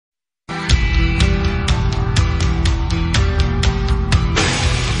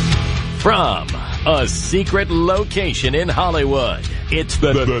From a secret location in Hollywood, it's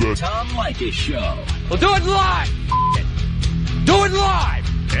the Tom Leykis Show. We'll do it live. Do it live.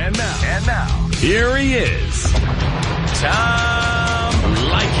 And now, here he is, Tom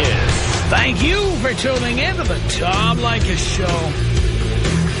Leykis. Thank you for tuning in to the Tom Leykis Show.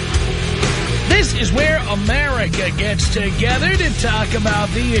 This is where America gets together to talk about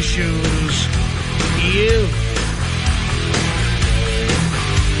the issues you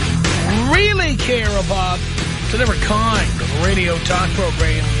really care about. It's a different kind of radio talk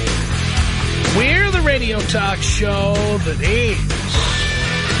program. We're the radio talk show that is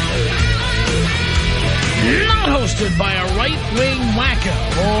not hosted by a right-wing wacko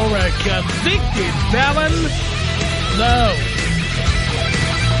or a convicted felon. No.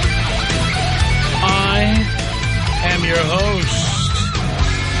 I am your host.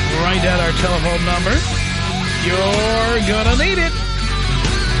 Write down our telephone number. You're gonna need it.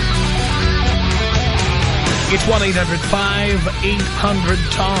 It's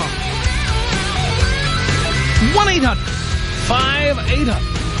 1-800-5800-TOM.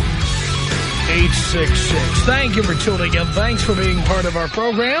 1-800-5800-866. Thank you for tuning in. Thanks for being part of our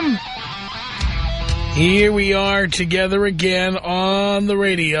program. Here we are together again on the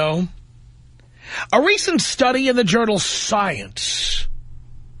radio. A recent study in the journal Science,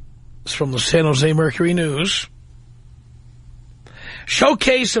 it's from the San Jose Mercury News,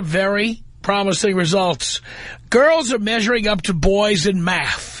 showcase some very promising results. Girls are measuring up to boys in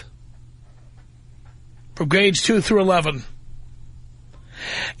math from grades 2 through 11.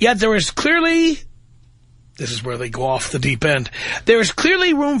 Yet there is clearly, this is where they go off the deep end, there is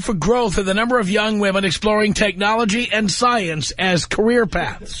clearly room for growth in the number of young women exploring technology and science as career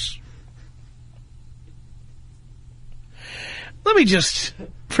paths. Let me just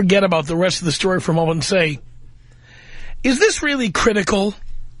forget about the rest of the story for a moment and say, is this really critical?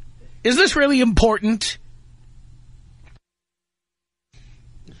 Is this really important?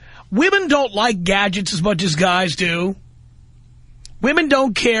 Women don't like gadgets as much as guys do. Women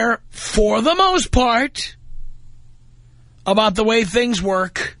don't care, for the most part, about the way things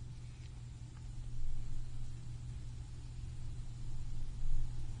work.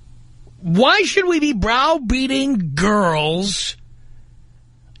 Why should we be browbeating girls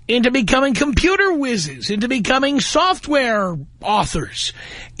into becoming computer whizzes, into becoming software authors?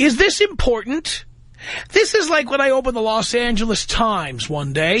 Is this important? This is like when I opened the Los Angeles Times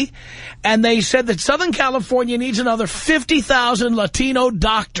one day, and they said that Southern California needs another 50,000 Latino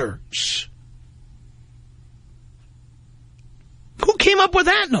doctors. Who came up with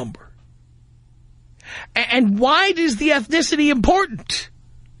that number? And why is the ethnicity important?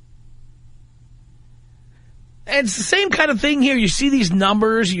 And it's the same kind of thing here. You see these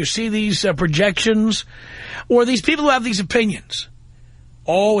numbers, you see these projections, or these people who have these opinions.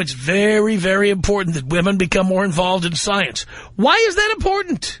 Oh, it's very, very important that women become more involved in science. Why is that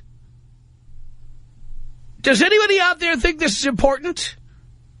important? Does anybody out there think this is important?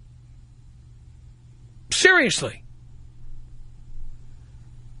 Seriously.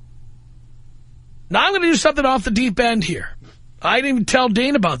 Now I'm going to do something off the deep end here. I didn't even tell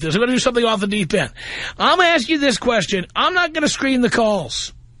Dean about this. I'm going to do something off the deep end. I'm going to ask you this question. I'm not going to screen the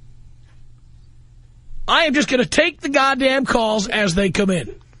calls. I am just going to take the goddamn calls as they come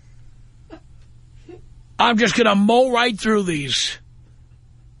in. I'm just going to mow right through these.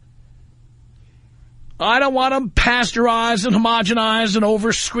 I don't want them pasteurized and homogenized and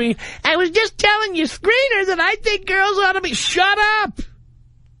over-screened. I was just telling you, screener, that I think girls ought to be... Shut up!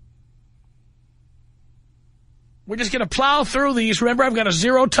 We're just going to plow through these. Remember, I've got a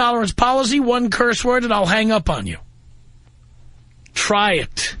zero-tolerance policy, one curse word, and I'll hang up on you. Try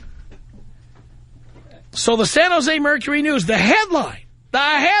it. So the San Jose Mercury News, the headline.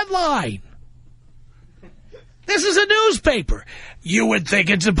 This is a newspaper. You would think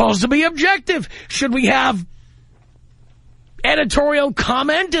it's supposed to be objective. Should we have editorial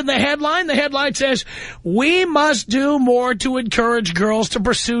comment in the headline? The headline says, we must do more to encourage girls to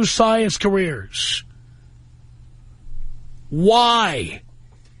pursue science careers. Why?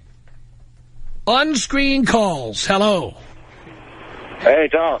 Unscreen calls. Hello. Hey,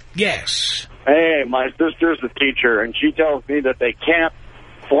 Tom. Yes. Hey, my sister's a teacher, and she tells me that they can't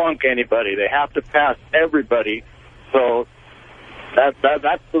flunk anybody. They have to pass everybody. So that's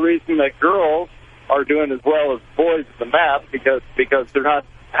the reason that girls are doing as well as boys in the math, because they're not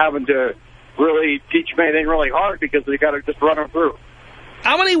having to really teach them anything really hard because they got to just run them through.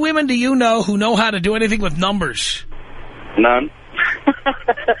 How many women do you know who know how to do anything with numbers? None.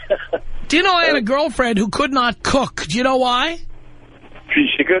 Do you know I had a girlfriend who could not cook? Do you know why?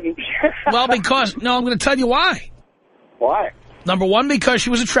 She couldn't. Well, because, no, I'm going to tell you why. Why? Number one, because she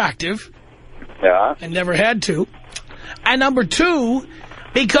was attractive. Yeah. And never had to. And number two,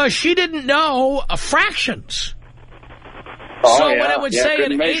 because she didn't know fractions. Oh, so yeah. when it would say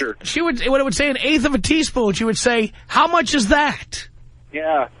an eighth, when it would say an eighth of a teaspoon, she would say, how much is that?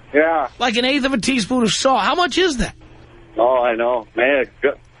 Yeah, yeah. Like an eighth of a teaspoon of salt. How much is that? Oh, I know. Man,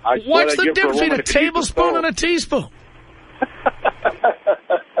 what's the difference between a tablespoon and a teaspoon?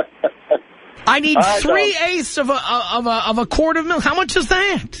 I need 3/8 of a quart of milk. How much is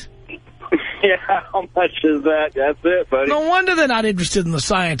that? Yeah, how much is that? That's it, buddy. No wonder they're not interested in the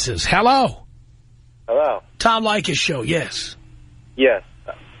sciences. Hello? Hello? Tom Leykis show, yes. Yes.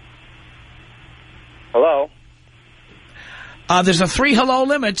 Hello? There's a 3 hello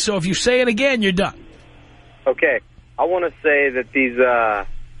limit, so if you say it again, you're done. Okay. I want to say that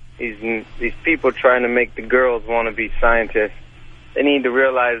these people trying to make the girls want to be scientists, they need to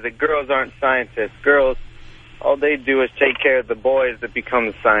realize that girls aren't scientists. Girls, all they do is take care of the boys that become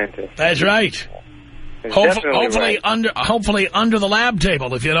the scientists. That's right. Hopefully under the lab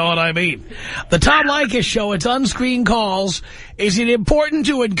table, if you know what I mean. The Tom Leykis show, it's Unscreen calls. Is it important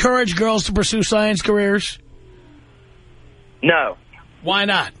to encourage girls to pursue science careers? No. Why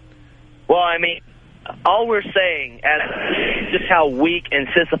not? Well, I mean, all we're saying is just how weak and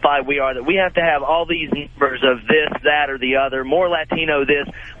sissified we are, that we have to have all these numbers of this, that, or the other, more Latino this,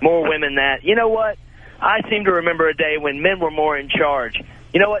 more women that. You know what? I seem to remember a day when men were more in charge.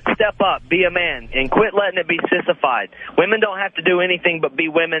 You know what? Step up, be a man, and quit letting it be sissified. Women don't have to do anything but be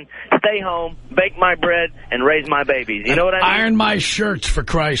women. Stay home, bake my bread, and raise my babies. You know what I mean? Iron my shirts, for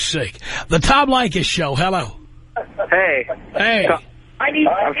Christ's sake. The Tom Leykis show, hello. Hey. Hey.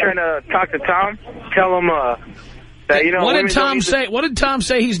 I'm trying to talk to Tom. Tell him that, you know... What did Tom say? What did Tom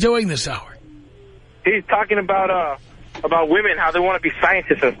say he's doing this hour? He's talking about women, how they want to be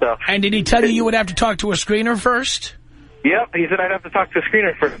scientists and stuff. And did he tell you would have to talk to a screener first? Yep, he said I'd have to talk to a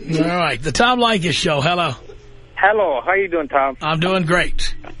screener first. All right, the Tom Leykis show, hello. Hello, how you doing, Tom? I'm doing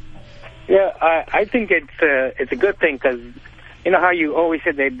great. Yeah, I think it's a good thing because, you know how you always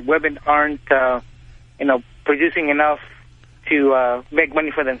said that women aren't, producing enough to make money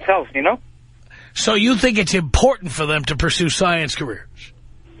for themselves, you know? So you think it's important for them to pursue science careers?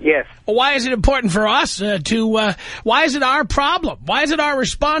 Yes. Well, why is it important for us why is it our problem? Why is it our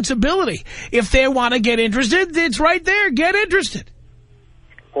responsibility? If they want to get interested, it's right there. Get interested.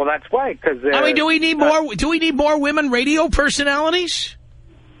 Well, that's why, because... I mean, do we need more women radio personalities?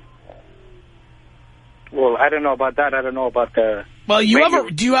 Well, I don't know about that. I don't know about the... Well,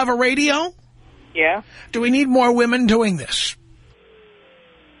 do you have a radio? Yeah. Do we need more women doing this?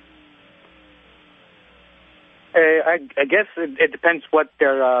 I guess it depends what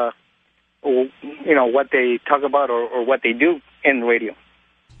they're, what they talk about or what they do in radio.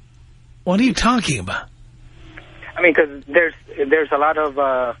 What are you talking about? I mean, because there's a lot of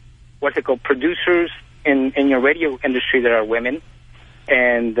producers in your radio industry that are women,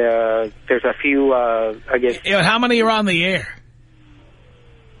 and there's a few, I guess. How many are on the air?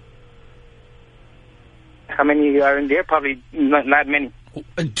 How many are in there? Probably not many.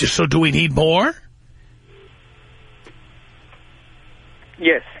 So do we need more?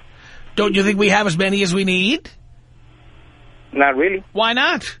 Yes. Don't you think we have as many as we need? Not really. Why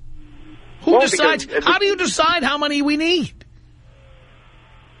not? Who decides? How do you decide how many we need?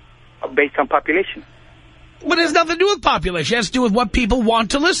 Based on population. But it has nothing to do with population. It has to do with what people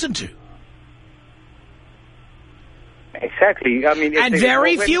want to listen to. Exactly. I mean, and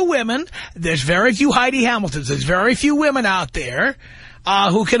very few women, there's very few Heidi Hamiltons, there's very few women out there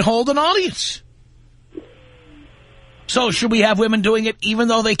who can hold an audience. So should we have women doing it even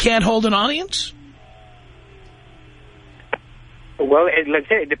though they can't hold an audience? Well, like I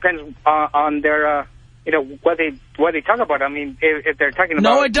say, it depends on their, what they talk about. I mean, if they're talking about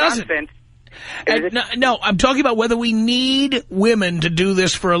no, it doesn't. Nonsense, no, I'm talking about whether we need women to do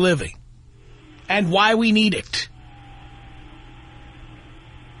this for a living and why we need it.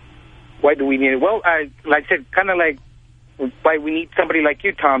 Why do we need it? Well, like I said, kind of like why we need somebody like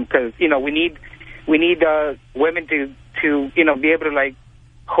you, Tom, because, we need women to be able to, like,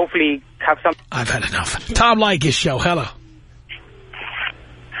 hopefully have some... I've had enough. Tom Leykis show, hello.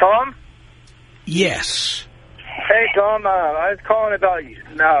 Tom? Yes. Hey, Tom, I was calling about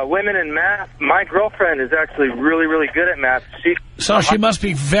women in math. My girlfriend is actually really, really good at math. So she must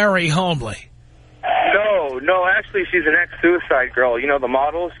be very homely. No, actually, she's an ex-suicide girl. You know, the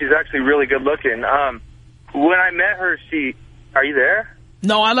model? She's actually really good looking. When I met her, Are you there?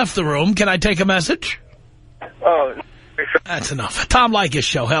 No, I left the room. Can I take a message? Oh. That's enough. Tom Leykis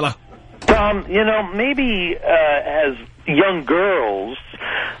show, hello. Tom, maybe as young girls,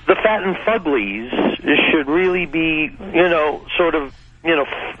 the fact fat and fuglies should really be,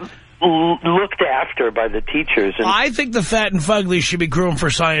 looked after by the teachers. And I think the fat and fugly should be groomed for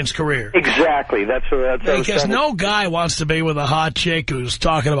science careers. Exactly. That's because no guy wants to be with a hot chick who's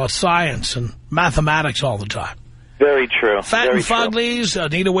talking about science and mathematics all the time. Very true. Fat and fuglies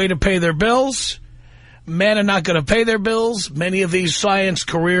need a way to pay their bills. Men are not going to pay their bills. Many of these science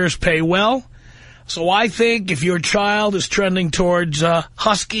careers pay well. So I think if your child is trending towards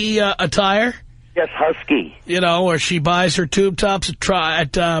husky attire... Yes, husky. Or she buys her tube tops at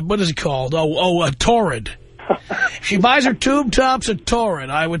what is it called? Torrid. She buys her tube tops at Torrid.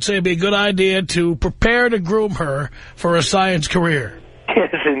 I would say it'd be a good idea to prepare to groom her for a science career.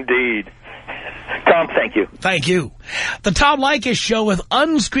 Yes, indeed. Tom, thank you. Thank you. The Tom Leykis Show with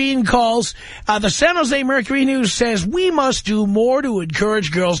Unscreen calls. The San Jose Mercury News says we must do more to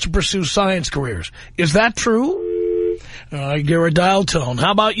encourage girls to pursue science careers. Is that true? You're a dial tone.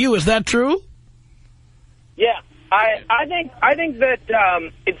 How about you? Is that true? Yeah, I think that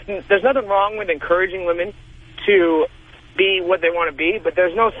there's nothing wrong with encouraging women to be what they want to be, but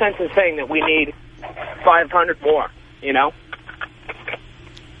there's no sense in saying that we need 500 more,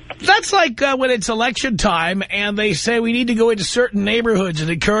 That's like when it's election time and they say we need to go into certain neighborhoods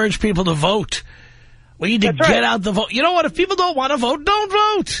and encourage people to vote. We need to get out the vote. You know what? If people don't want to vote, don't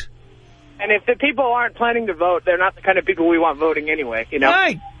vote. And if the people aren't planning to vote, they're not the kind of people we want voting anyway,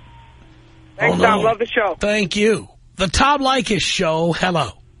 Right. Thanks, Tom. Love the show. Thank you. The Tom Leykis Show.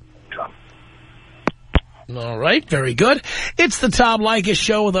 Hello. All right. Very good. It's the Tom Leykis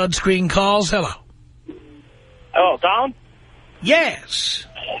Show with Unscreen calls. Hello. Hello, Tom? Yes.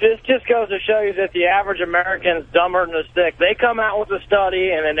 This just goes to show you that the average American's dumber than a stick. They come out with a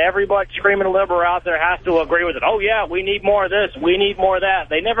study, and then everybody screaming liberal out there has to agree with it. Oh, yeah, we need more of this. We need more of that.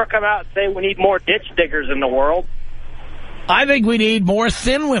 They never come out and say we need more ditch diggers in the world. I think we need more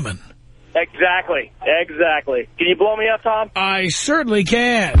thin women. Exactly. Can you blow me up, Tom? I certainly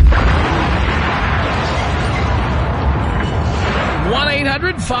can.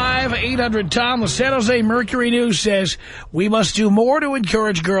 1-800-5800-TOM. The San Jose Mercury News says we must do more to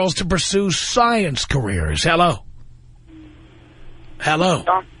encourage girls to pursue science careers. Hello. Hello.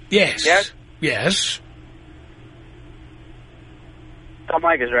 Tom? Yes. Yes. Tom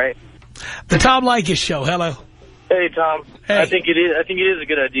Leykis, right? The Tom Leykis Show. Hello. Hey, Tom. Hey. I think it is a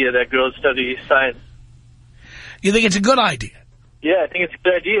good idea that girls study science. You think it's a good idea? Yeah, I think it's a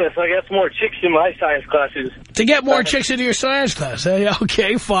good idea. So I got some more chicks in my science classes. To get more chicks into your science class.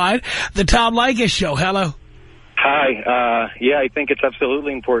 Okay, fine. The Tom Leykis Show. Hello. Hi. Yeah, I think it's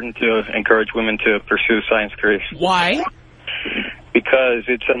absolutely important to encourage women to pursue science careers. Why? Because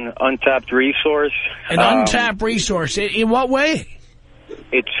it's an untapped resource. An untapped resource. In what way?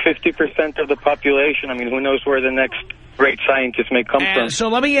 It's 50% of the population. I mean, who knows where the next great scientist may come from. So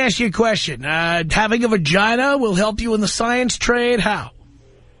let me ask you a question. Having a vagina will help you in the science trade? How?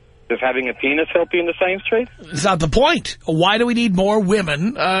 Does having a penis help you in the science trade? That's not the point. Why do we need more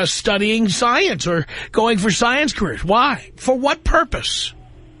women studying science or going for science careers? Why? For what purpose?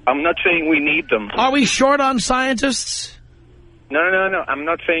 I'm not saying we need them. Are we short on scientists? No. I'm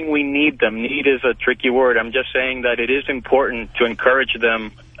not saying we need them. Need is a tricky word. I'm just saying that it is important to encourage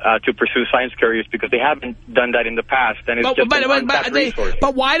them to pursue science careers because they haven't done that in the past. And it's just an untapped resource.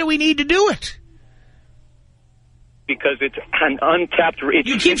 But why do we need to do it? Because it's an untapped resource.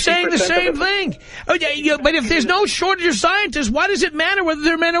 You keep saying the same thing. Oh, yeah, but if there's no shortage of scientists, why does it matter whether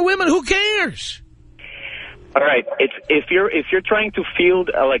they're men or women? Who cares? All right. If you're trying to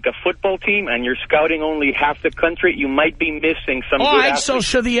field like a football team and you're scouting only half the country, you might be missing some. All good right. athletes. So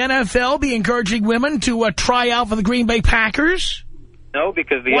should the NFL be encouraging women to try out for the Green Bay Packers? No,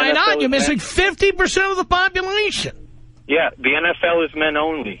 because the Why NFL not? is You're missing 50% of the population. Yeah, the NFL is men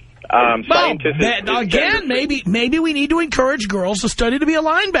only. Again, maybe we need to encourage girls to study to be a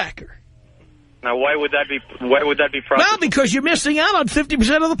linebacker. Now, why would that be profitable? Well, because you're missing out on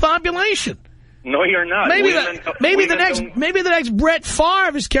 50% of the population. No, you're not. Maybe the next Brett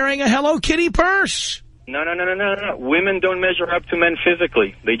Favre is carrying a Hello Kitty purse. No. Women don't measure up to men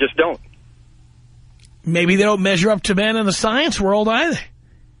physically. They just don't. Maybe they don't measure up to men in the science world either.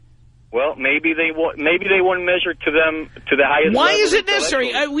 Well, maybe they won't measure to them to the highest level. Why is it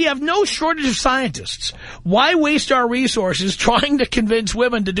necessary? We have no shortage of scientists. Why waste our resources trying to convince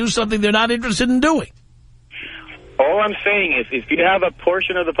women to do something they're not interested in doing? All I'm saying is if you have a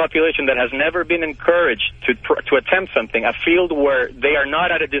portion of the population that has never been encouraged to attempt something, a field where they are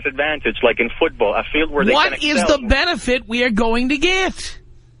not at a disadvantage, like in football, a field where they can excel. What is the benefit we are going to get?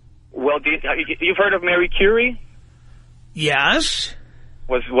 Well, you've heard of Marie Curie? Yes.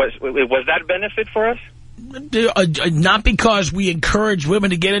 Was that benefit for us? Not because we encourage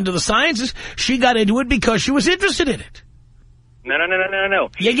women to get into the sciences. She got into it because she was interested in it. No.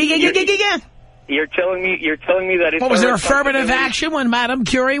 Yeah. You're telling me that it's... What, was there affirmative action when Madame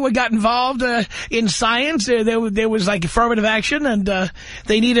Curie got involved in science? There was like affirmative action, and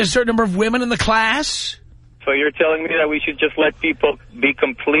they needed a certain number of women in the class? So you're telling me that we should just let people be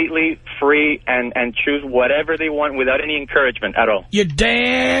completely free and choose whatever they want without any encouragement at all? You're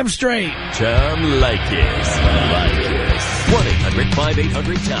damn straight. Tom Leykis.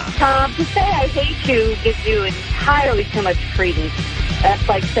 1-800-5800-TOM. Tom, to say I hate you gives you entirely too much credence. That's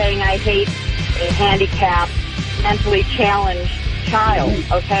like saying I hate a handicapped, mentally challenged child,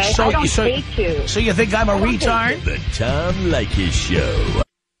 okay? I don't hate you. So you think I'm a retard? The Tom Leykis Show.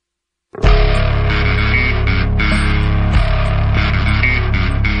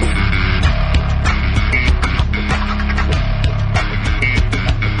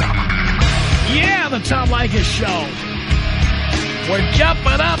 Yeah, the Tom Leykis Show. We're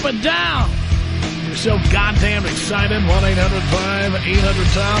jumping up and down. We're so goddamn excited.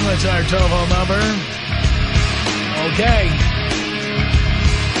 1-800-5800-TOM. That's our telephone number. Okay.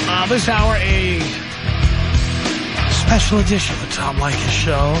 This hour, a special edition of the Tom Leykis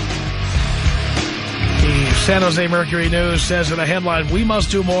Show. The San Jose Mercury News says in a headline, we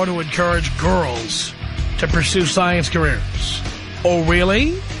must do more to encourage girls to pursue science careers. Oh,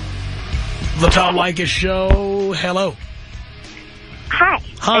 really? The Tom Leykis Show. Hello. Hi.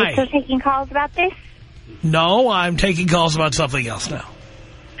 Hi. Are you still taking calls about this? No, I'm taking calls about something else now.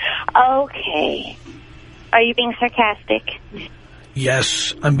 Okay. Are you being sarcastic?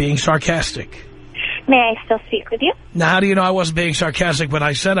 Yes, I'm being sarcastic. May I still speak with you? Now, how do you know I wasn't being sarcastic when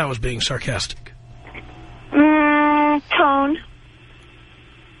I said I was being sarcastic? Tone.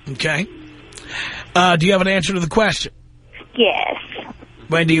 Okay. Do you have an answer to the question? Yes.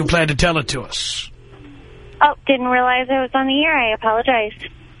 When do you plan to tell it to us? Oh, didn't realize I was on the air. I apologize.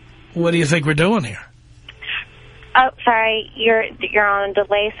 What do you think we're doing here? Oh, sorry. You're on a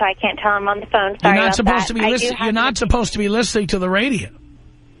delay, so I can't tell I'm on the phone. Sorry You're not about supposed that. to be listening. You're not supposed to be listening to the radio.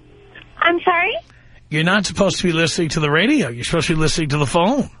 I'm sorry? You're not supposed to be listening to the radio. You're supposed to be listening to the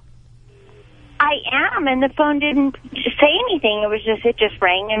phone. I am, and the phone didn't say anything. It just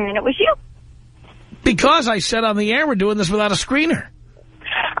rang, and then it was you. Because I said on the air we're doing this without a screener.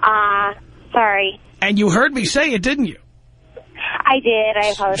 Sorry. And you heard me say it, didn't you? I did.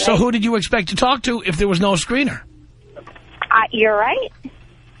 I apologize. So who did you expect to talk to if there was no screener? You're right.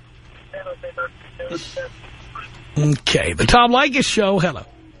 Okay. The Tom Leykis Show. Hello.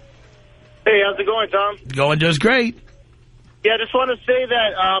 Hey, how's it going, Tom? Going just great. Yeah, I just want to say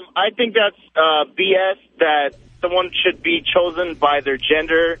that I think that's BS that someone should be chosen by their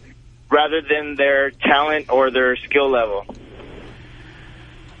gender rather than their talent or their skill level.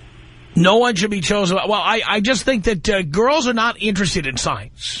 No one should be chosen. Well, I just think that girls are not interested in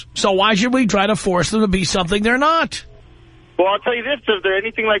science. So why should we try to force them to be something they're not? Well, I'll tell you this. If they're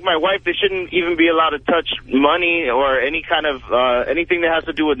anything like my wife, they shouldn't even be allowed to touch money or any kind of anything that has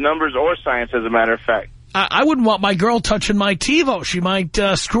to do with numbers or science, as a matter of fact. I wouldn't want my girl touching my TiVo. She might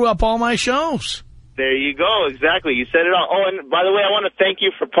screw up all my shows. There you go. Exactly. You said it all. Oh, and by the way, I want to thank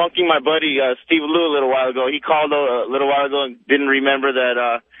you for punking my buddy Steve Lou a little while ago. He called a little while ago and didn't remember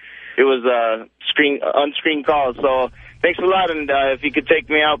that it was unscreened calls. So thanks a lot. And if you could take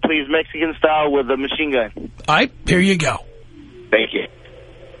me out, please, Mexican style with a machine gun. All right. Here you go. Thank you.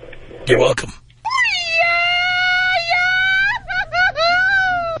 You're welcome.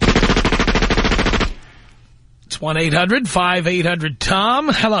 It's 1-800-5800-TOM.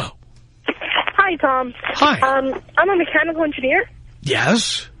 Hello. Hi, Tom. Hi. I'm a mechanical engineer.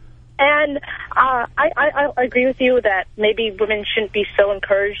 Yes. And I agree with you that maybe women shouldn't be so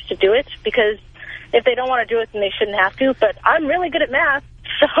encouraged to do it, because if they don't want to do it, then they shouldn't have to. But I'm really good at math,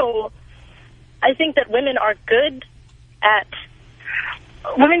 so I think that women are good at...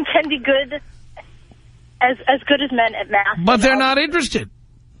 Women can be good, as good as men at math. But they're not interested.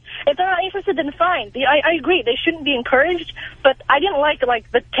 If they're not interested, then fine. I agree. They shouldn't be encouraged, but I didn't like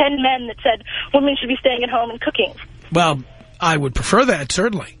the 10 men that said women should be staying at home and cooking. Well, I would prefer that,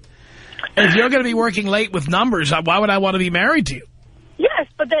 certainly. And if you're going to be working late with numbers, why would I want to be married to you? Yes,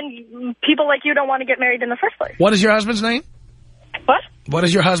 but then people like you don't want to get married in the first place. What is your husband's name? What? What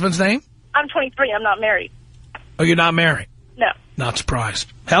is your husband's name? I'm 23. I'm not married. Oh, you're not married? No. Not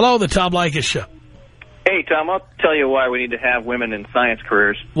surprised. Hello, the Tom Leykis Show. Hey, Tom, I'll tell you why we need to have women in science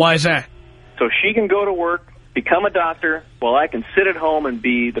careers. Why is that? So she can go to work, become a doctor, while I can sit at home and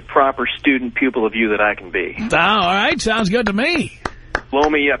be the proper student pupil of you that I can be. Oh, all right. Sounds good to me. Blow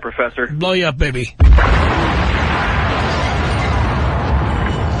me up, Professor. Blow you up, baby.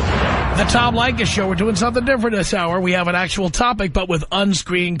 The Tom Leykis Show. We're doing something different this hour. We have an actual topic, but with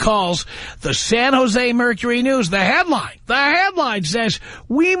unscreened calls. The San Jose Mercury News, the headline says,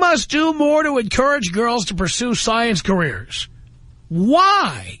 we must do more to encourage girls to pursue science careers.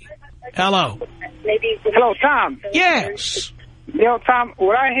 Why? Hello. Hello, Tom. Yes. Tom,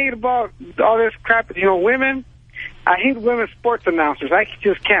 what I hate about all this crap is, women, I hate women sports announcers. I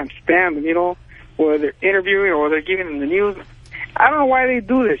just can't stand them, whether they're interviewing or they're giving them the news. I don't know why they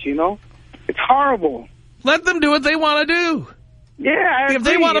do this, It's horrible. Let them do what they want to do. Yeah, I agree, if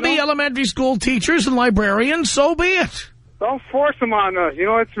they want to be elementary school teachers and librarians, so be it. Don't force them on us.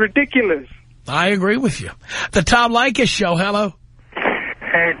 It's ridiculous. I agree with you. The Tom Leykis Show, hello.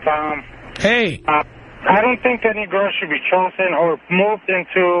 Hey, Tom. Hey. I don't think any girl should be chosen or moved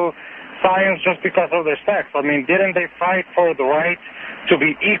into science just because of their sex. I mean, didn't they fight for the right to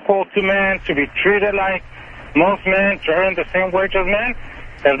be equal to men, to be treated like most men, to earn the same wage as men?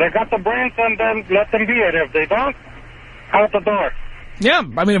 If they got the brains, then let them be it. If they don't, out the door. Yeah,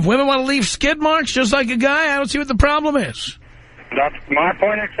 I mean, if women want to leave skid marks just like a guy, I don't see what the problem is. That's my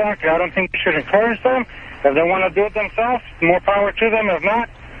point exactly. I don't think we should encourage them. If they want to do it themselves, more power to them. If not,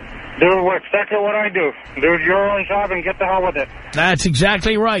 do exactly what I do. Do your own job and get the hell with it. That's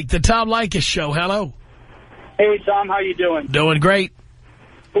exactly right. The Tom Leykis Show, hello. Hey, Tom, how you doing? Doing great.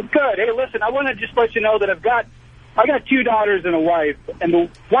 Well, good. Hey, listen, I want to just let you know that I got 2 daughters and a wife, and the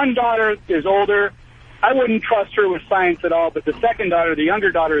one daughter is older. I wouldn't trust her with science at all, but the second daughter, the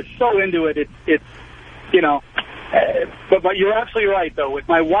younger daughter, is so into it. It's but you're absolutely right, though. With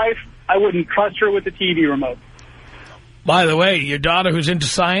my wife, I wouldn't trust her with the TV remote. By the way, your daughter who's into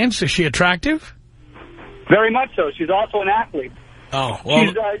science, is she attractive? Very much so. She's also an athlete. Oh, well.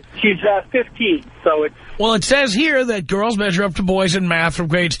 She's 15, so it's... Well, it says here that girls measure up to boys in math from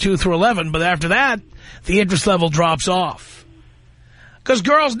grades 2 through 11, but after that, the interest level drops off. Because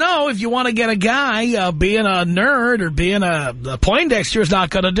girls know if you want to get a guy, being a nerd or being a Poindexter is not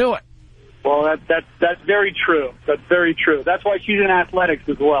going to do it. Well, that's very true. That's very true. That's why she's in athletics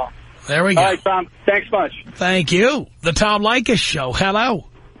as well. There we go. All right, Tom. Thanks much. Thank you. The Tom Leykis Show. Hello.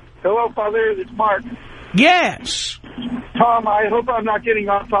 Hello, Father. It's Mark. Yes. Tom, I hope I'm not getting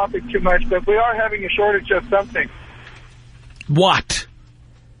off topic too much, but we are having a shortage of something. What?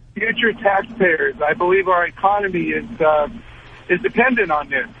 Future taxpayers. I believe our economy is dependent on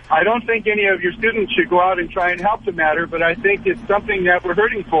this. I don't think any of your students should go out and try and help the matter, but I think it's something that we're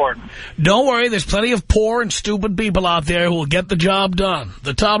hurting for. Don't worry, there's plenty of poor and stupid people out there who will get the job done.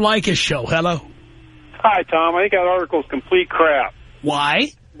 The Tom Leykis Show. Hello. Hi, Tom. I think that article's complete crap.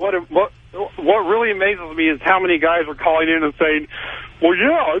 Why? What really amazes me is how many guys are calling in and saying, well,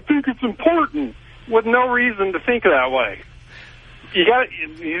 yeah, I think it's important, with no reason to think that way.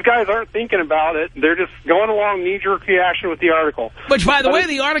 These guys aren't thinking about it. They're just going along knee-jerk reaction with the article. Which, by the way,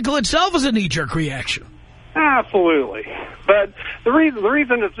 the article itself is a knee-jerk reaction. Absolutely. But the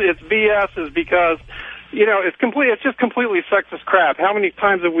reason it's BS is because, it's just completely sexist crap. How many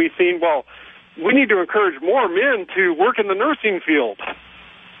times have we seen, well, we need to encourage more men to work in the nursing field?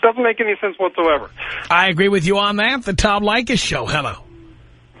 Doesn't make any sense whatsoever. I agree with you on that. The Tom Leykis Show. Hello.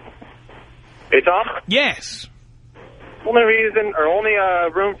 Hey, Tom? Yes. Only reason or only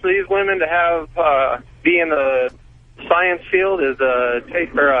room for these women to have be in the science field is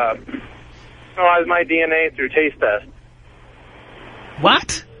analyze my DNA through taste test.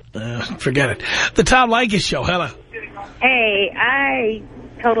 What? Forget it. The Tom Leykis Show. Hello. Hey, I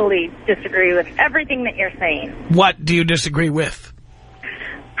totally disagree with everything that you're saying. What do you disagree with?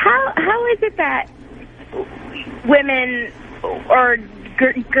 How is it that women or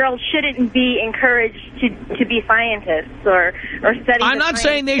girls shouldn't be encouraged to be scientists or study? I'm not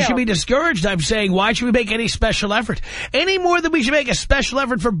saying they should be discouraged. I'm saying why should we make any special effort? Any more than we should make a special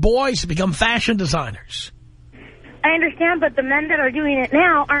effort for boys to become fashion designers. I understand, but the men that are doing it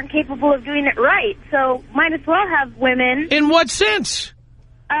now aren't capable of doing it right. So might as well have women. In what sense?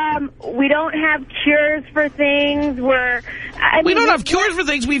 We don't have cures for things. We don't have cures for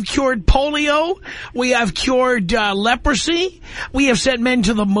things. We've cured polio. We have cured leprosy. We have sent men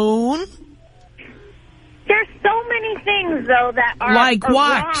to the moon. There's so many things, though, that are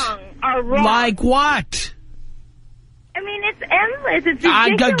wrong. Like what? I mean, it's endless. It's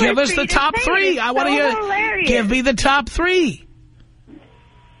ridiculous. Give us the top three. I want to hear. Hilarious. Give me the top three.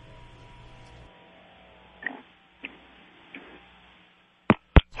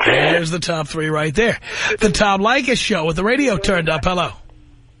 There's the top three right there. The Tom Leykis Show with the radio turned up. Hello.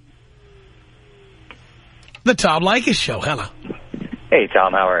 The Tom Leykis Show. Hello. Hey,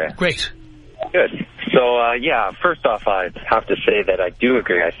 Tom. How are you? Great. Good. So, first off, I have to say that I do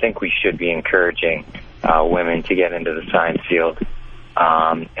agree. I think we should be encouraging women to get into the science field.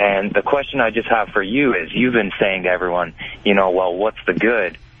 And the question I just have for you is, you've been saying to everyone, you know, well, what's the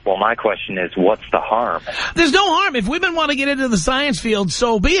good? Well, my question is, what's the harm? There's no harm. If women want to get into the science field,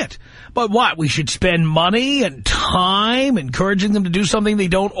 so be it. But what, we should spend money and time encouraging them to do something they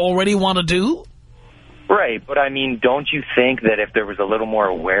don't already want to do? Right, but I mean, don't you think that if there was a little more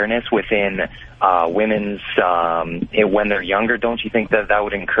awareness within women's, when they're younger, don't you think that that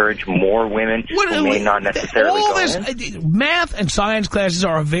would encourage more women who may not necessarily go in? Math and science classes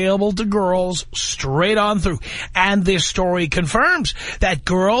are available to girls straight on through. And this story confirms that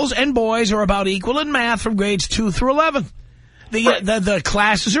girls and boys are about equal in math from grades 2 through 11. The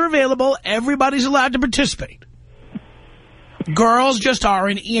classes are available. Everybody's allowed to participate. Girls just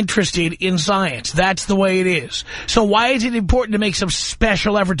aren't interested in science. That's the way it is. So why is it important to make some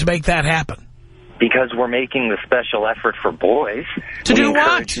special effort to make that happen? Because we're making the special effort for boys. To do what? We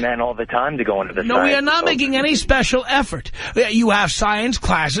encourage men all the time to go into the science. No, we are not making any special effort. You have science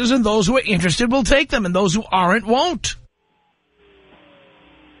classes, and those who are interested will take them, and those who aren't won't.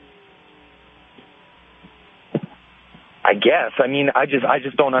 I guess. I mean, I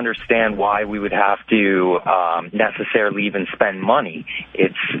just don't understand why we would have to necessarily even spend money.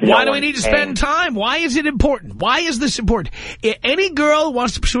 Why do we need to spend time? Why is it important? Why is this important? Any girl who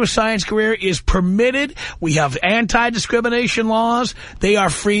wants to pursue a science career is permitted. We have anti-discrimination laws. They are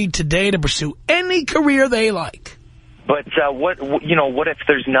free today to pursue any career they like. But what if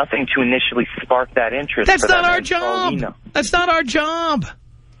there's nothing to initially spark that interest? That's not our job. That's not our job.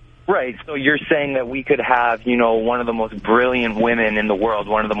 Right, so you're saying that we could have, one of the most brilliant women in the world,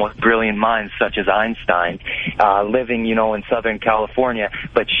 one of the most brilliant minds, such as Einstein, living, in Southern California,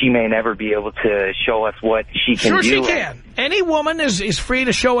 but she may never be able to show us what she can do. Sure she can. Any woman is free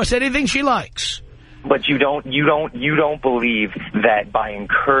to show us anything she likes. But you don't believe that by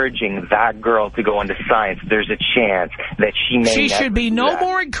encouraging that girl to go into science, there's a chance that she may. She should be no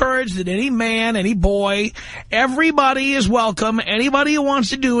more encouraged than any man, any boy. Everybody is welcome. Anybody who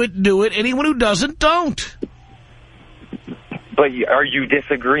wants to do it, do it. Anyone who doesn't, don't. But are you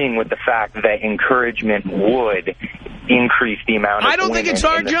disagreeing with the fact that encouragement would increase the amount of I don't think it's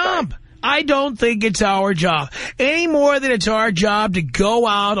our job. I don't think it's our job. Any more than it's our job to go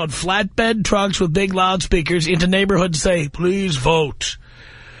out on flatbed trucks with big loudspeakers into neighborhoods and say, please vote.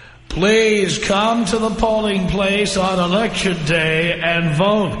 Please come to the polling place on election day and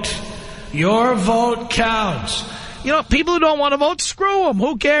vote. Your vote counts. People who don't want to vote, screw them.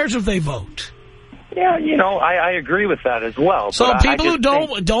 Who cares if they vote? Yeah, I agree with that as well. So people who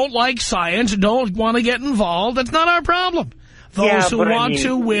don't like science, don't want to get involved, that's not our problem. Those who want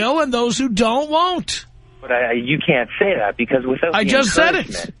to will, and those who don't won't. But you can't say that, because without I just said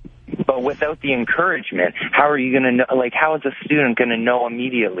it. But without the encouragement, how are you going to know? Like, how is a student going to know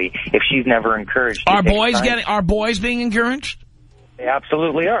immediately if she's never encouraged? Are boys being encouraged? They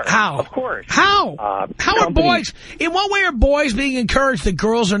absolutely are. How? Of course. How? How are boys? In what way are boys being encouraged that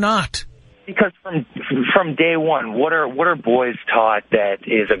girls are not? Because from day one, what are boys taught that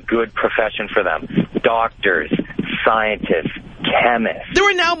is a good profession for them? Doctors, scientists, chemists. There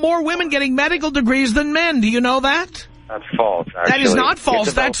are now more women getting medical degrees than men. Do you know that? That's false, actually. That is not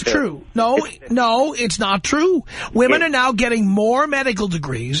false. That's true. No, it's not true. Women are now getting more medical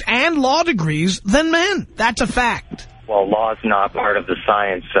degrees and law degrees than men. That's a fact. Well, law's not part of the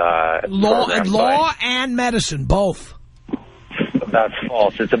science law and medicine, both. That's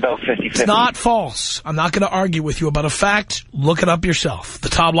false. It's about 50-50. It's not false. I'm not going to argue with you about a fact. Look it up yourself. The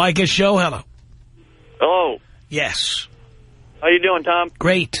Tom Leykis Show. Hello. Hello. Yes. How you doing, Tom?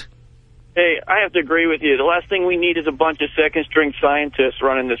 Great. Hey, I have to agree with you. The last thing we need is a bunch of second-string scientists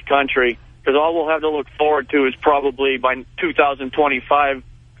running this country, because all we'll have to look forward to is probably by 2025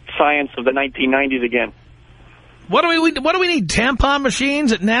 science of the 1990s again. What do we need? Tampon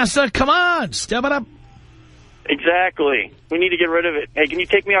machines at NASA? Come on, step it up. Exactly. We need to get rid of it. Hey, can you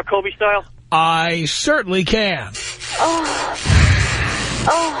take me out Kobe style? I certainly can.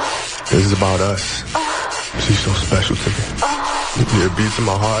 This is about us. She's so special to me. Yeah, it beats in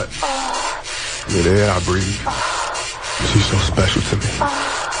my heart. Yeah, the air I breathe. She's so special to me.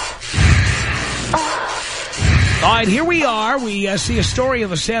 All right, here we are. We see a story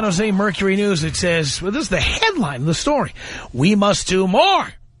in the San Jose Mercury News that says, well, this is the headline of the story. We must do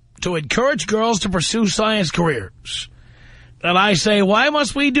more to encourage girls to pursue science careers. And I say, why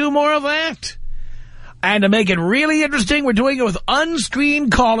must we do more of that? And to make it really interesting, we're doing it with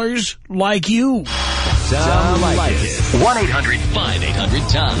unscreened callers like you. Tom Leykis.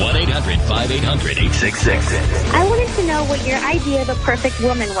 1-800-5800-TOM. 1-800-5800-866. I wanted to know what your idea of a perfect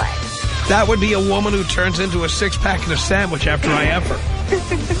woman was. That would be a woman who turns into a six-pack and a sandwich after I F her.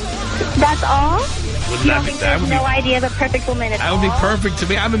 That's all? Wouldn't that be, that would no be, idea the perfect woman at that would be perfect to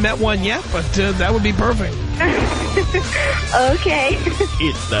me. I haven't met one yet, but that would be perfect. Okay.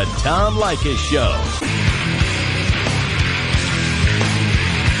 It's the Tom Leykis Show.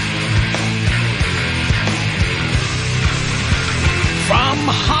 From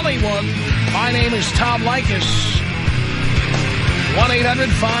Hollywood, my name is Tom Leykis.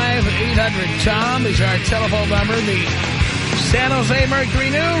 1-800-5800-TOM is our telephone number. The San Jose Mercury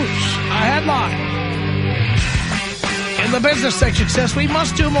News, a headline in the business section says we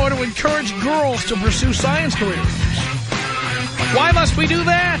must do more to encourage girls to pursue science careers. Why must we do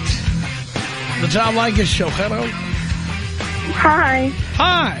that? The Tom Leykis Show. Hello. Hi.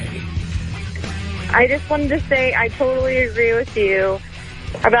 Hi. I just wanted to say I totally agree with you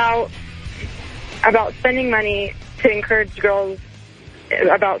about spending money to encourage girls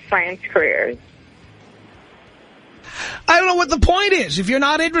about science careers. I don't know what the point is. If you're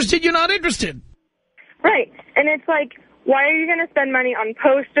not interested, you're not interested. Right. And it's like, why are you going to spend money on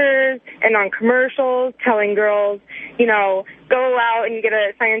posters and on commercials telling girls, you know, go out and get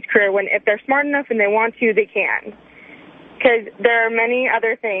a science career when if they're smart enough and they want to, they can? Because there are many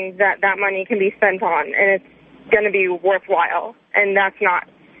other things that money can be spent on, and it's going to be worthwhile. And that's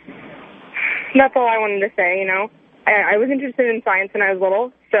all I wanted to say, you know. I was interested in science when I was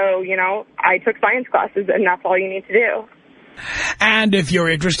little, so, you know, I took science classes, and that's all you need to do. And if you're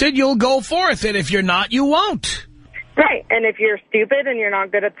interested, you'll go forth, and if you're not, you won't. Right, and if you're stupid and you're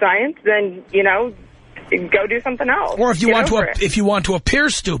not good at science, then, you know, go do something else. Or if you want to appear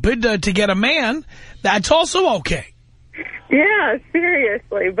stupid to get a man, that's also okay. Yeah,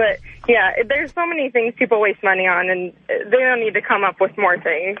 seriously. But, yeah, there's so many things people waste money on, and they don't need to come up with more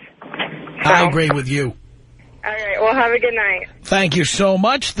things. So. I agree with you. All right, well, have a good night. Thank you so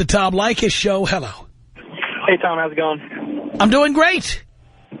much. The Tom Leykis Show. Hello. Hey, Tom, how's it going? I'm doing great.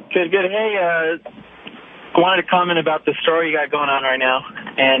 Good. Hey, I wanted to comment about the story you got going on right now,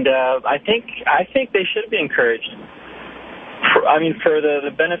 and I think they should be encouraged. For the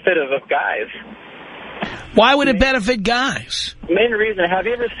benefit of guys. Why would it benefit guys? Main reason. Have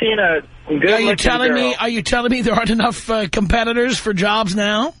you ever seen a good-looking girl? Are you telling me there aren't enough competitors for jobs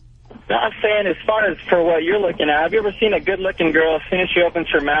now? No, I'm saying as far as for what you're looking at, have you ever seen a good-looking girl, as soon as she opens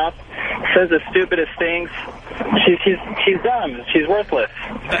her mouth, says the stupidest things? She's dumb. She's worthless.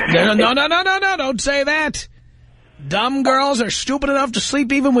 No, don't say that. Dumb girls are stupid enough to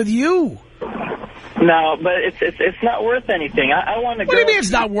sleep even with you. No, but it's not worth anything. I want a girl... What do you mean it's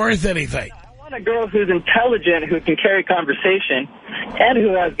not worth anything? I want a girl who's intelligent, who can carry conversation, and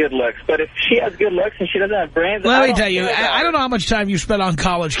who has good looks. But if she has good looks and she doesn't have brains... Let me tell you, I don't know how much time you spent on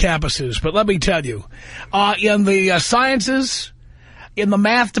college campuses, but let me tell you, in the sciences, in the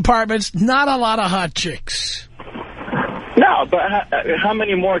math departments, not a lot of hot chicks. No, but how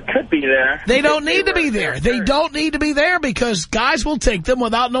many more could be there? They don't need to be there. They don't need to be there because guys will take them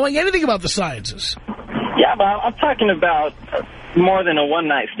without knowing anything about the sciences. Yeah, but I'm talking about more than a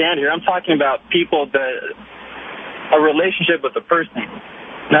one-night stand here. I'm talking about people a relationship with a person.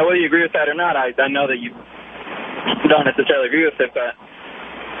 Now, whether you agree with that or not, I know that you don't necessarily agree with it, but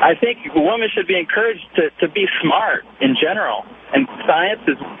I think women should be encouraged to be smart in general. And science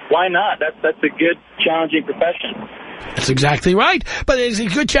is, why not? That's a good, challenging profession. That's exactly right. But it's a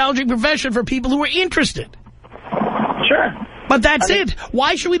good, challenging profession for people who are interested. Sure. But that's it.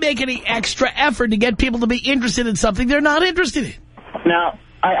 Why should we make any extra effort to get people to be interested in something they're not interested in? Now,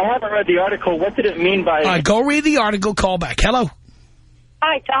 I haven't read the article. What did it mean by... All right, go read the article. Call back. Hello.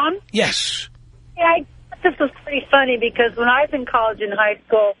 Hi, Tom. Yes. Yeah, I thought this was pretty funny because when I was in college and high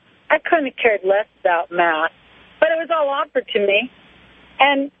school, I couldn't have cared less about math. But it was all offered to me.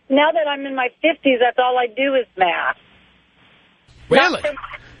 And now that I'm in my 50s, that's all I do is math. Really?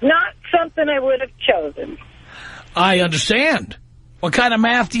 Not something I would have chosen. I understand. What kind of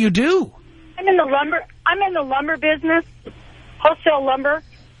math do you do? I'm in the lumber business, wholesale lumber.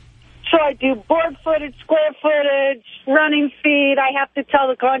 So I do board footage, square footage, running feet. I have to tell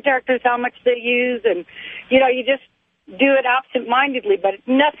the contractors how much they use. And, you know, you just do it absent-mindedly, but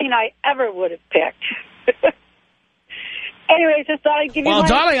nothing I ever would have picked. Anyways, just thought I'd give you... Well,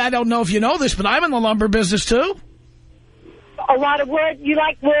 darling, I don't know if you know this, but I'm in the lumber business, too. A lot of wood? You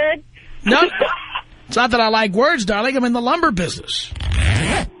like wood? No. It's not that I like words, darling. I'm in the lumber business.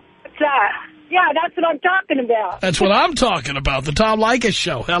 What's that? Yeah, that's what I'm talking about. That's what I'm talking about. The Tom Leykis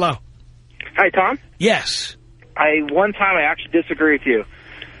Show. Hello. Hi, Tom. Yes. One time I actually disagree with you.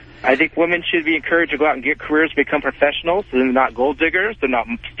 I think women should be encouraged to go out and get careers, become professionals. They're not gold diggers. They're not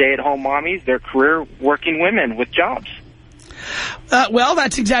stay-at-home mommies. They're career-working women with jobs. Well,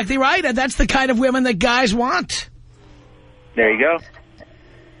 that's exactly right. And that's the kind of women that guys want. There you go.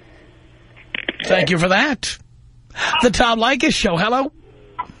 Thank you for that. The Tom Leykis Show. Hello.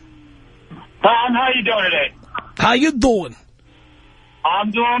 Tom, how you doing today? How you doing?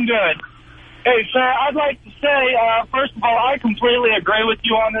 I'm doing good. Hey, sir, I'd like to say, first of all, I completely agree with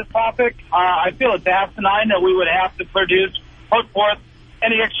you on this topic. I feel it's asinine that we would have to put forth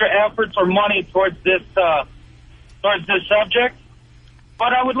any extra efforts or money towards this subject.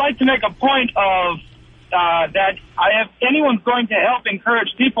 But I would like to make a point of that if anyone's going to help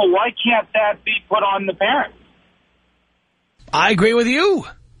encourage people, why can't that be put on the parents? I agree with you.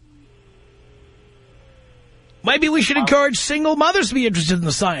 Maybe we should encourage single mothers to be interested in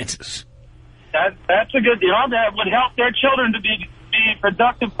the sciences. That's a good deal. That would help their children to be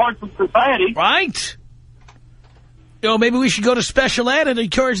productive parts of society. Right. You know, maybe we should go to special ed and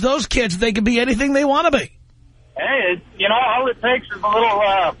encourage those kids that they can be anything they want to be. Hey, all it takes is a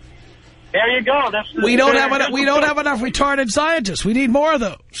little, there you go. We don't have enough retarded scientists. We need more of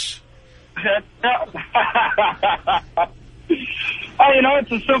those. Oh,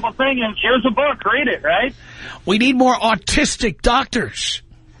 it's a simple thing. And here's a book. Read it, right? We need more autistic doctors.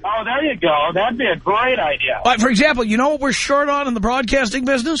 Oh, there you go. That'd be a great idea. For example, you know what we're short on in the broadcasting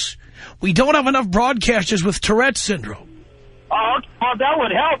business? We don't have enough broadcasters with Tourette's syndrome. Oh, well, that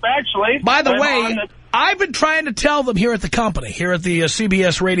would help, actually. By the way, I've been trying to tell them here at the company, here at the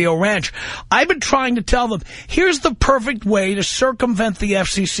CBS Radio Ranch, I've been trying to tell them, here's the perfect way to circumvent the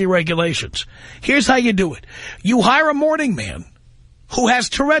FCC regulations. Here's how you do it. You hire a morning man who has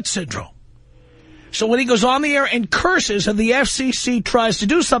Tourette's syndrome. So when he goes on the air and curses and the FCC tries to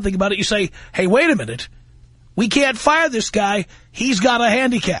do something about it, you say, hey, wait a minute. We can't fire this guy. He's got a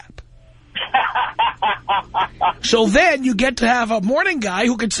handicap. So then you get to have a morning guy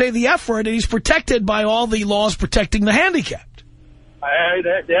who can say the F word, and he's protected by all the laws protecting the handicapped.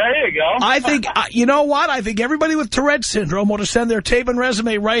 There you go. I think, you know what? I think everybody with Tourette's syndrome ought to send their tape and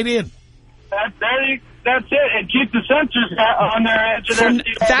resume right in. That's it. And keep the censors on their edge.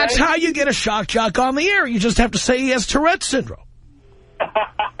 That's how you get a shock jock on the air. You just have to say he has Tourette's syndrome.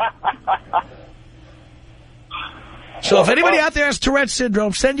 So if anybody out there has Tourette's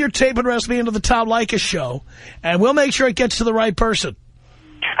syndrome, send your tape and resume into the Tom Leykis Show, and we'll make sure it gets to the right person.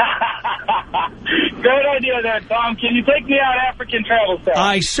 Great idea there, Tom. Can you take me out African travel style?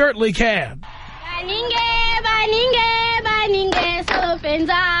 I certainly can.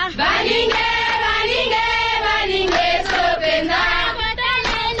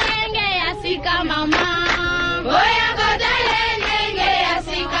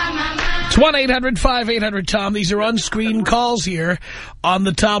 It's 1-800-5800-TOM. These are unscreened calls here on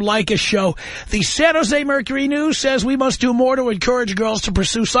the Tom Leykis Show. The San Jose Mercury News says we must do more to encourage girls to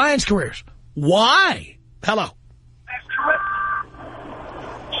pursue science careers. Why? Hello.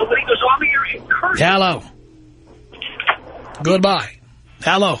 Hello. Goodbye.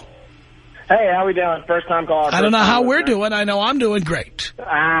 Hello. Hey, how we doing? First time caller. I don't know how we're doing. I know I'm doing great.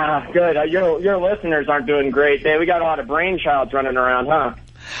 Good. Your listeners aren't doing great. We got a lot of brainchilds running around, huh?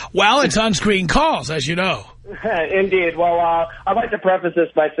 Well, it's unscreened calls, as you know. Indeed. Well, I'd like to preface this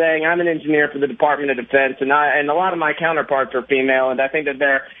by saying I'm an engineer for the Department of Defense, and a lot of my counterparts are female, and I think that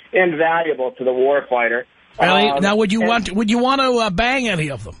they're invaluable to the warfighter. Really? Now, would you want to bang any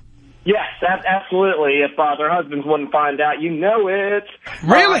of them? Yes, absolutely. If their husbands wouldn't find out, you know it.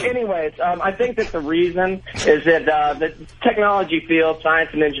 Really? Anyways, I think that the reason is that the technology field, science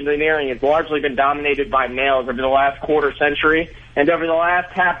and engineering, has largely been dominated by males over the last quarter century. And over the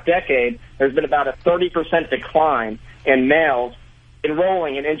last half decade, there's been about a 30% decline in males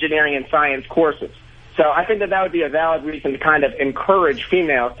enrolling in engineering and science courses. So I think that would be a valid reason to kind of encourage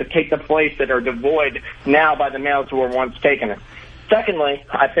females to take the place that are devoid now by the males who were once taking it. Secondly,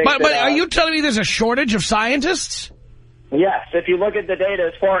 I think But are you telling me there's a shortage of scientists? Yes. If you look at the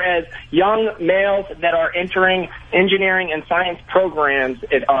data as far as young males that are entering engineering and science programs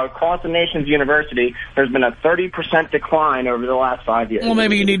across the nation's university, there's been a 30% decline over the last 5 years. Well,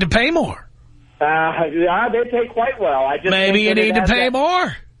 maybe you need to pay more. They pay quite well. Maybe you need to pay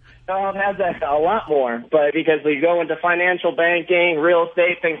more. No, it has a lot more, but because we go into financial banking, real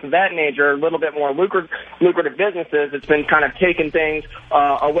estate, things of that nature, a little bit more lucrative businesses, it's been kind of taking things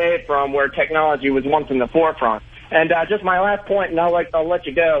away from where technology was once in the forefront. And just my last point, and I'll let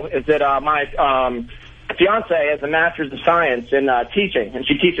you go, is that my fiance has a master's of science in teaching, and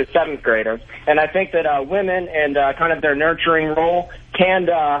she teaches 7th graders. And I think that women and kind of their nurturing role can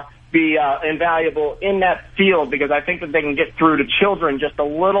be invaluable in that field, because I think that they can get through to children just a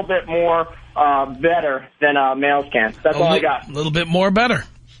little bit more better than males can. That's all I got. A little bit more better.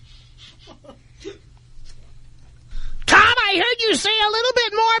 Tom, I heard you say a little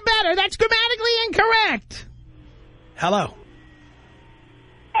bit more better. That's grammatically incorrect. Hello.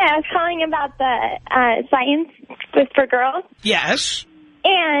 Hi, I was calling about the science for girls. Yes.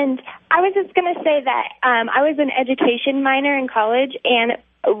 And I was just going to say that I was an education minor in college, and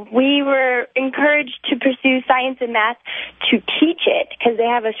we were encouraged to pursue science and math to teach it because they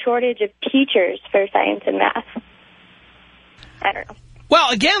have a shortage of teachers for science and math. I don't know. Well,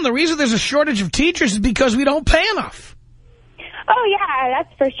 again, the reason there's a shortage of teachers is because we don't pay enough. Oh, yeah,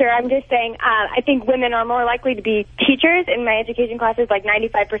 that's for sure. I'm just saying I think women are more likely to be teachers. In my education classes, like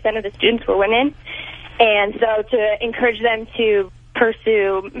 95% of the students were women. And so to encourage them to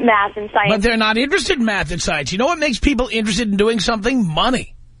pursue math and science. But they're not interested in math and science. You know what makes people interested in doing something?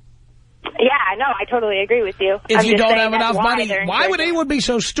 Money. Yeah, no, I totally agree with you. If you don't have enough money, why would anyone be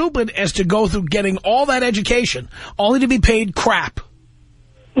so stupid as to go through getting all that education only to be paid crap?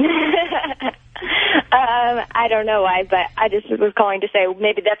 I don't know why, but I just was calling to say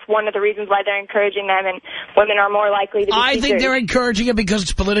maybe that's one of the reasons why they're encouraging them, and women are more likely to be I teachers. think they're encouraging it because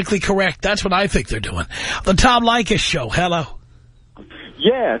it's politically correct. That's what I think they're doing. The Tom Leykis Show. Hello.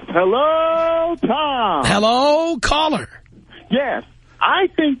 Yes. Hello, Tom. Hello, caller. Yes. I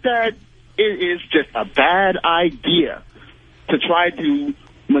think that it is just a bad idea to try to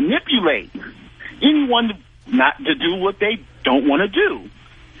manipulate anyone not to do what they don't want to do.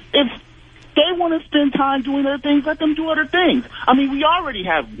 If they want to spend time doing other things, let them do other things. I mean, we already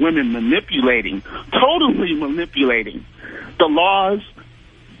have women manipulating, totally manipulating the laws.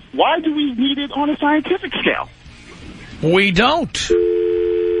 Why do we need it on a scientific scale? We don't.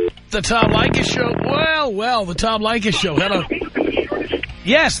 The Tom Leykis Show. Well, the Tom Leykis Show. Hello.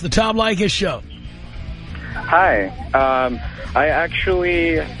 Yes, the Tom Leykis Show. Hi. I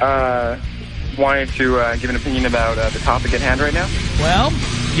actually wanted to give an opinion about the topic at hand right now. Well,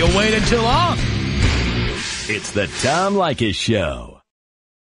 you waited too long. It's the Tom Leykis Show.